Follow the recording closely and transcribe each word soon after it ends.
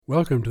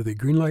Welcome to the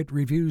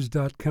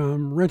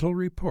GreenlightReviews.com Rental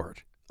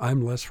Report.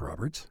 I'm Les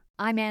Roberts.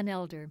 I'm Ann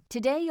Elder.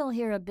 Today you'll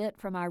hear a bit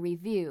from our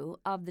review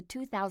of the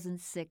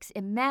 2006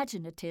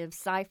 imaginative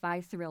sci-fi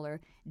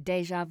thriller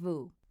Deja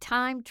Vu.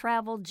 Time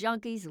travel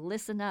junkies,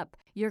 listen up.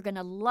 You're going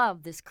to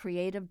love this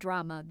creative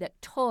drama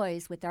that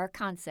toys with our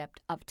concept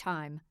of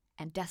time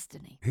and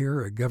destiny.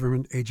 Here, a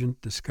government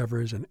agent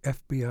discovers an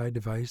FBI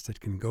device that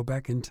can go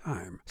back in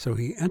time, so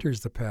he enters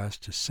the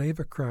past to save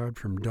a crowd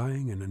from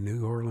dying in a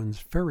New Orleans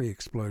ferry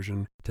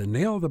explosion, to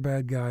nail the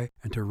bad guy,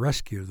 and to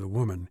rescue the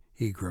woman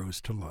he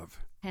grows to love.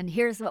 And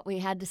here's what we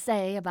had to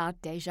say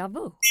about Deja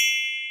Vu.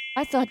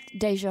 I thought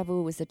Deja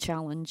Vu was a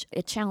challenge.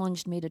 It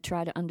challenged me to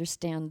try to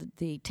understand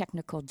the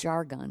technical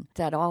jargon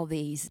that all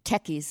these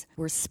techies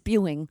were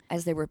spewing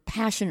as they were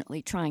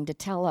passionately trying to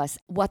tell us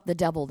what the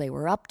devil they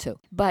were up to.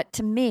 But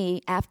to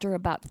me, after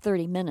about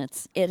 30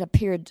 minutes, it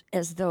appeared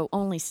as though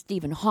only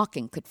Stephen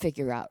Hawking could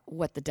figure out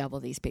what the devil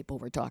these people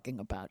were talking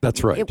about.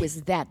 That's right. It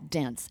was that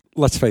dense.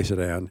 Let's face it,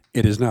 Anne,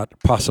 it is not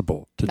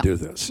possible to do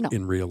this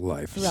in real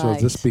life. Right. So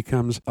this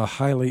becomes a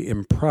highly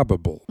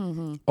improbable,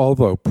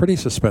 although pretty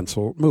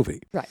suspenseful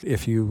movie. Right.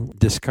 If you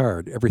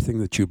discard everything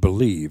that you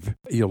believe,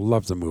 you'll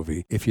love the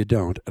movie. If you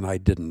don't, and I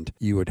didn't,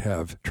 you would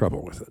have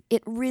trouble with it.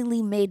 It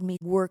really made me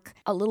work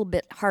a little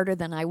bit harder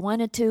than I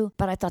wanted to,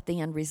 but I thought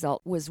the end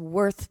result was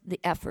worth the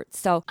effort.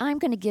 So I'm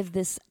going to give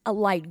this a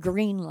light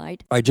green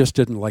light. I just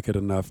didn't like it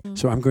enough,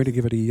 so I'm going to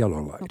give it a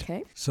yellow light.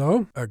 Okay.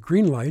 So, a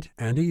green light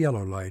and a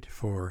yellow light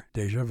for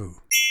Deja Vu.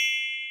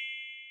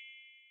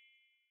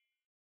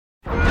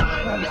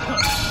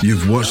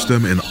 You've watched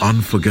them in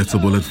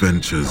unforgettable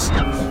adventures,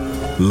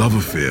 love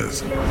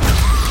affairs,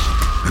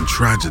 and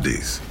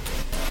tragedies.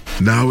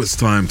 Now it's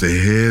time to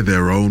hear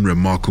their own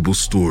remarkable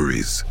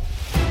stories.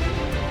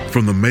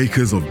 From the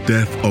makers of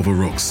Death of a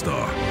Rock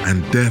Star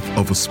and Death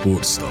of a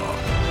Sports Star,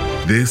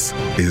 this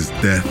is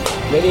Death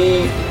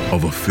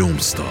of a Film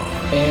Star.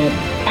 And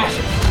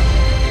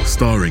action.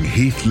 Starring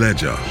Heath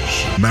Ledger,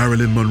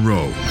 Marilyn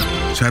Monroe,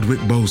 Chadwick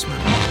Boseman,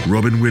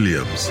 Robin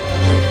Williams,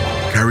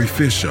 Carrie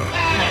Fisher,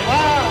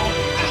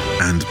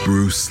 and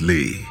Bruce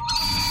Lee.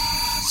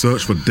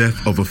 Search for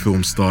Death of a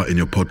Film Star in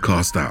your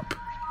podcast app.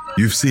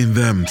 You've seen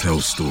them tell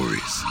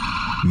stories.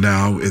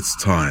 Now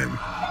it's time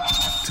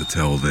to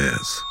tell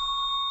theirs.